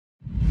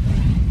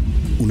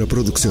una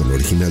producción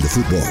original de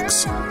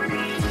Footbox.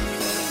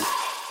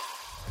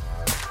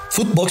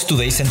 Footbox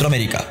Today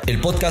Centroamérica,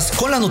 el podcast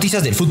con las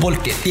noticias del fútbol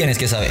que tienes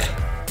que saber.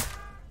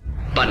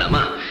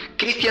 Panamá.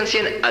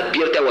 Christiansen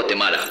advierte a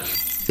Guatemala.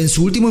 En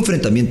su último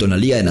enfrentamiento en la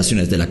Liga de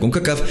Naciones de la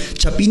CONCACAF,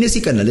 Chapines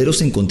y Canaleros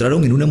se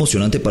encontraron en un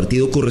emocionante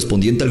partido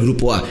correspondiente al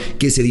Grupo A,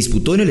 que se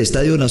disputó en el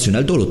Estadio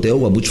Nacional Doroteo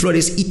Guamuch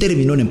Flores y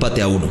terminó en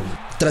empate a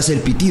 1. Tras el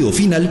pitido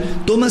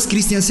final, Thomas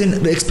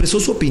Christiansen expresó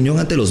su opinión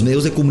ante los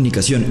medios de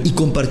comunicación y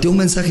compartió un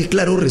mensaje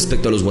claro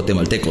respecto a los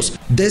guatemaltecos.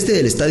 Desde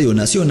el Estadio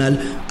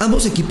Nacional,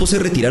 ambos equipos se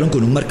retiraron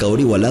con un marcador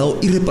igualado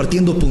y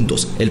repartiendo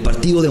puntos. El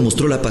partido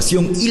demostró la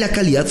pasión y la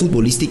calidad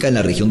futbolística en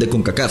la región de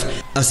CONCACAF,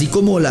 así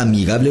como la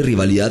amigable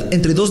rivalidad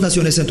entre dos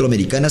naciones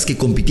centroamericanas que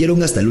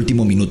compitieron hasta el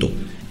último minuto.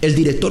 El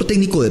director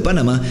técnico de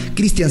Panamá,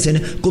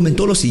 Christiansen,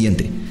 comentó lo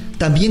siguiente: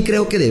 también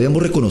creo que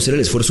debemos reconocer el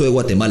esfuerzo de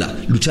Guatemala.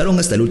 Lucharon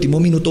hasta el último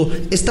minuto,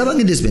 estaban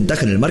en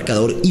desventaja en el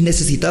marcador y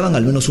necesitaban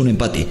al menos un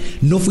empate.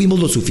 No fuimos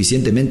lo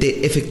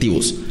suficientemente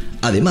efectivos.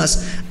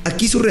 Además,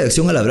 aquí su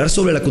reacción al hablar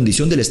sobre la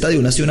condición del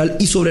Estadio Nacional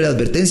y sobre la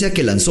advertencia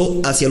que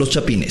lanzó hacia los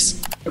Chapines.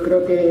 Yo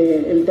creo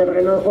que el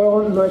terreno de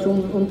juego no es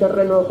un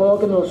terreno de juego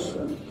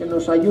que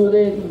nos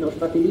ayude, nos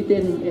facilite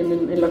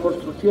en la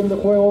construcción de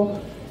juego.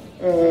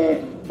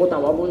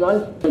 Votábamos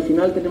mal. Al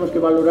final tenemos que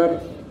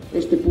valorar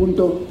este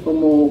punto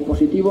como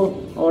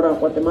positivo. Ahora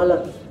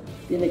Guatemala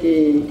tiene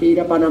que ir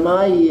a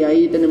Panamá y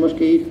ahí tenemos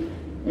que ir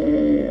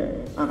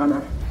a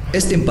ganar.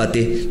 Este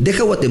empate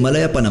deja a Guatemala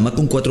y a Panamá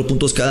con 4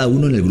 puntos cada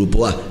uno en el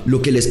Grupo A,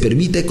 lo que les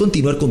permite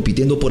continuar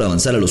compitiendo por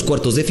avanzar a los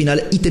cuartos de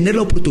final y tener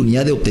la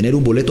oportunidad de obtener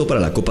un boleto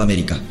para la Copa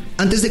América.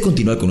 Antes de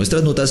continuar con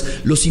nuestras notas,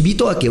 los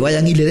invito a que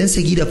vayan y le den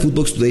seguir a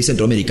Footbox Today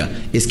Centroamérica.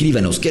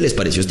 Escríbanos qué les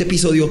pareció este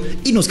episodio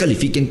y nos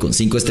califiquen con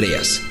 5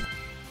 estrellas.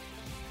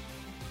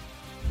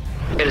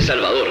 El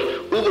Salvador.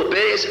 Hugo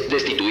Pérez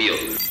destituido.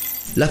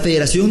 La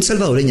Federación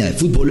Salvadoreña de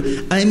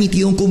Fútbol ha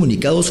emitido un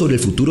comunicado sobre el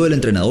futuro del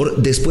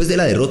entrenador después de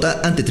la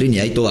derrota ante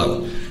Trinidad y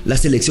Tobago. La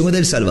selección de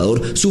El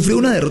Salvador sufrió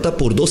una derrota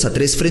por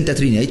 2-3 frente a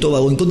Trinidad y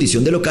Tobago en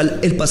condición de local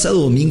el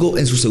pasado domingo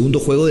en su segundo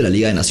juego de la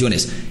Liga de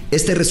Naciones.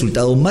 Este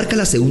resultado marca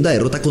la segunda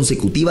derrota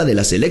consecutiva de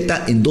la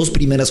selecta en 2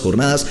 primeras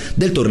jornadas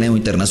del torneo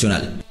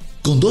internacional.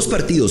 Con 2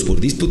 partidos por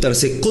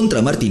disputarse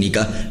contra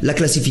Martinica, la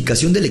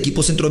clasificación del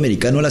equipo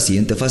centroamericano a la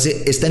siguiente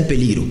fase está en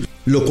peligro,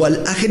 lo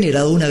cual ha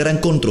generado una gran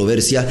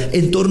controversia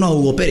en torno a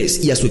Hugo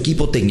Pérez y a su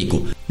equipo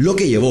técnico, lo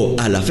que llevó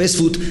a la Fast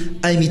Food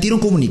a emitir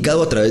un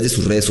comunicado a través de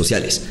sus redes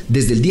sociales.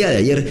 Desde el día de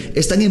ayer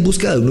están en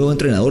busca de un nuevo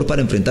entrenador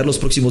para enfrentar los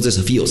próximos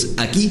desafíos.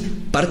 Aquí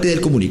parte del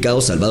comunicado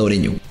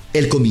salvadoreño.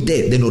 El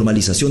Comité de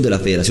Normalización de la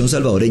Federación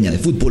Salvadoreña de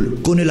Fútbol,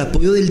 con el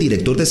apoyo del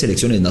director de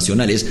selecciones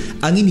nacionales,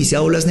 han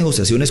iniciado las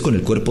negociaciones con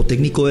el cuerpo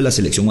técnico de la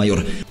selección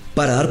mayor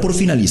para dar por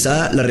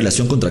finalizada la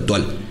relación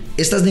contractual.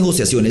 Estas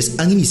negociaciones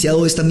han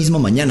iniciado esta misma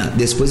mañana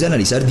después de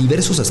analizar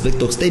diversos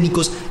aspectos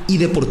técnicos y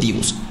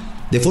deportivos.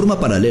 De forma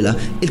paralela,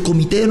 el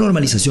Comité de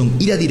Normalización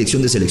y la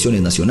Dirección de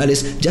Selecciones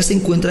Nacionales ya se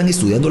encuentran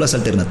estudiando las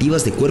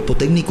alternativas de cuerpo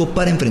técnico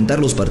para enfrentar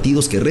los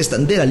partidos que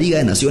restan de la Liga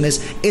de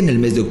Naciones en el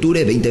mes de octubre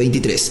de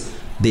 2023.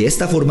 De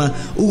esta forma,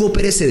 Hugo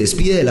Pérez se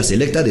despide de la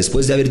selecta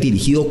después de haber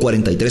dirigido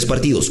 43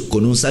 partidos,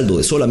 con un saldo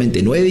de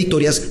solamente 9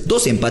 victorias,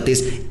 2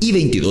 empates y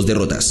 22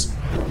 derrotas.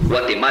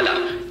 Guatemala.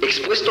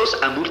 Expuestos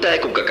a multa de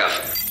CONCACAF.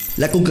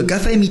 La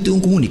CONCACAF emitió un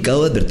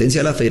comunicado de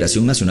advertencia a la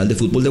Federación Nacional de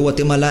Fútbol de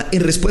Guatemala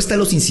en respuesta a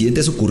los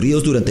incidentes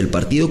ocurridos durante el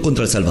partido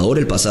contra El Salvador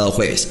el pasado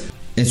jueves.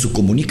 En su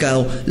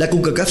comunicado, la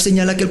CONCACAF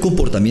señala que el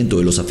comportamiento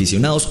de los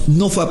aficionados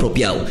no fue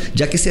apropiado,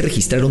 ya que se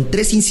registraron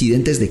 3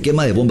 incidentes de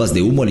quema de bombas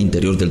de humo al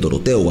interior del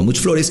Doroteo Guamuch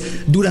Flores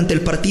durante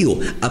el partido,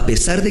 a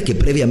pesar de que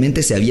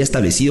previamente se había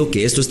establecido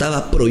que esto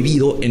estaba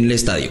prohibido en el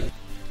estadio.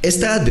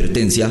 Esta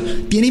advertencia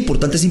tiene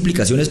importantes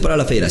implicaciones para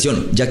la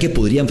federación, ya que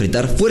podría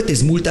enfrentar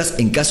fuertes multas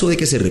en caso de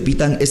que se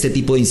repitan este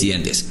tipo de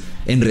incidentes.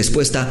 En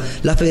respuesta,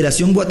 la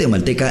Federación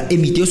Guatemalteca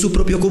emitió su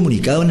propio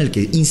comunicado en el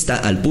que insta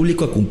al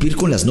público a cumplir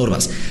con las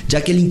normas,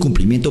 ya que el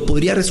incumplimiento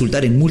podría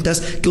resultar en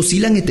multas que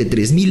oscilan entre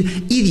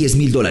 $3,000 y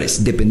 $10,000,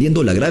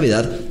 dependiendo la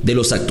gravedad de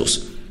los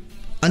actos.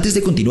 Antes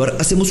de continuar,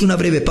 hacemos una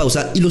breve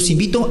pausa y los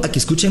invito a que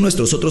escuchen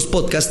nuestros otros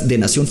podcasts de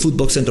Nación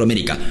Footbox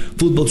Centroamérica,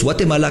 Footbox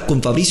Guatemala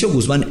con Fabricio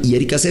Guzmán y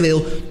Erika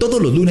Acevedo,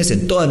 todos los lunes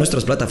en todas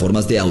nuestras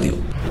plataformas de audio.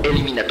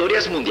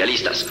 Eliminatorias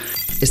mundialistas.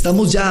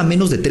 Estamos ya a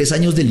menos de 3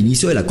 años del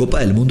inicio de la Copa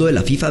del Mundo de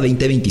la FIFA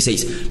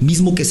 2026,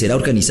 mismo que será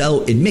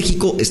organizado en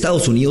México,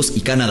 Estados Unidos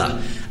y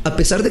Canadá. A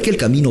pesar de que el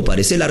camino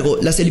parece largo,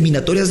 las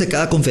eliminatorias de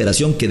cada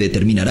confederación que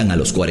determinarán a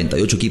los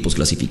 48 equipos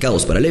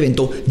clasificados para el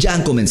evento ya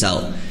han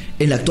comenzado.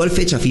 En la actual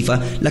fecha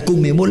FIFA, la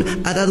Conmebol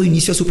ha dado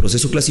inicio a su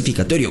proceso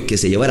clasificatorio, que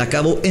se llevará a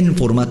cabo en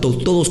formato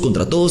todos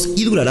contra todos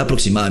y durará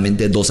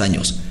aproximadamente 2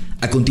 años.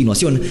 A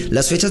continuación,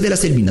 las fechas de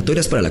las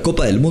eliminatorias para la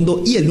Copa del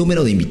Mundo y el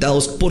número de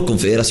invitados por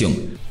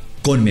confederación.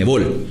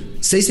 Conmebol: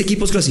 6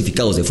 equipos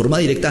clasificados de forma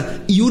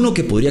directa y 1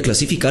 que podría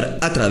clasificar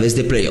a través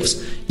de playoffs.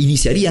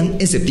 Iniciarían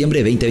en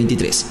septiembre de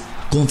 2023.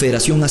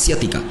 Confederación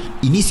Asiática: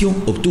 inicio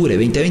octubre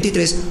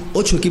 2023,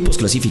 8 equipos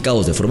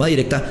clasificados de forma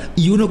directa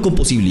y 1 con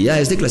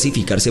posibilidades de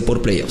clasificarse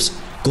por playoffs.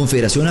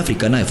 Confederación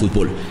Africana de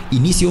Fútbol,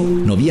 inicio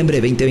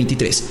noviembre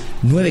 2023,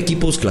 9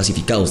 equipos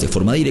clasificados de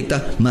forma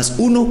directa, más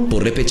 1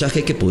 por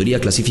repechaje que podría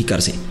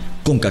clasificarse.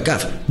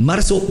 CONCACAF,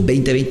 marzo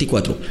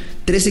 2024,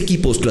 3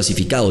 equipos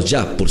clasificados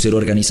ya por ser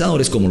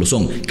organizadores como lo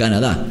son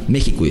Canadá,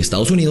 México y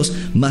Estados Unidos,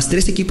 más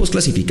 3 equipos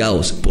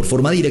clasificados por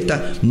forma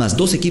directa, más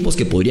 2 equipos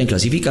que podrían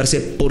clasificarse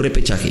por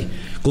repechaje.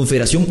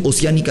 Confederación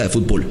Oceánica de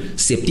Fútbol,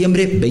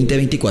 septiembre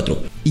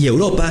 2024. Y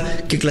Europa,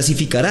 que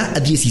clasificará a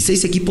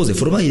 16 equipos de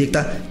forma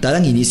directa,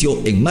 darán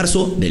inicio en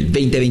marzo del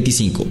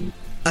 2025.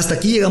 Hasta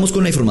aquí llegamos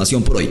con la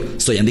información por hoy.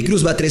 Soy Andy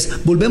Cruz Batres,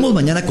 volvemos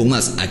mañana con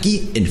más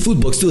aquí en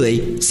Footbox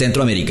Today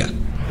Centroamérica.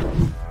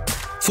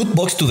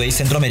 Footbox Today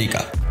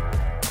Centroamérica.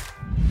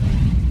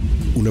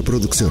 Una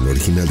producción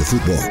original de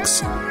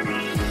Footbox.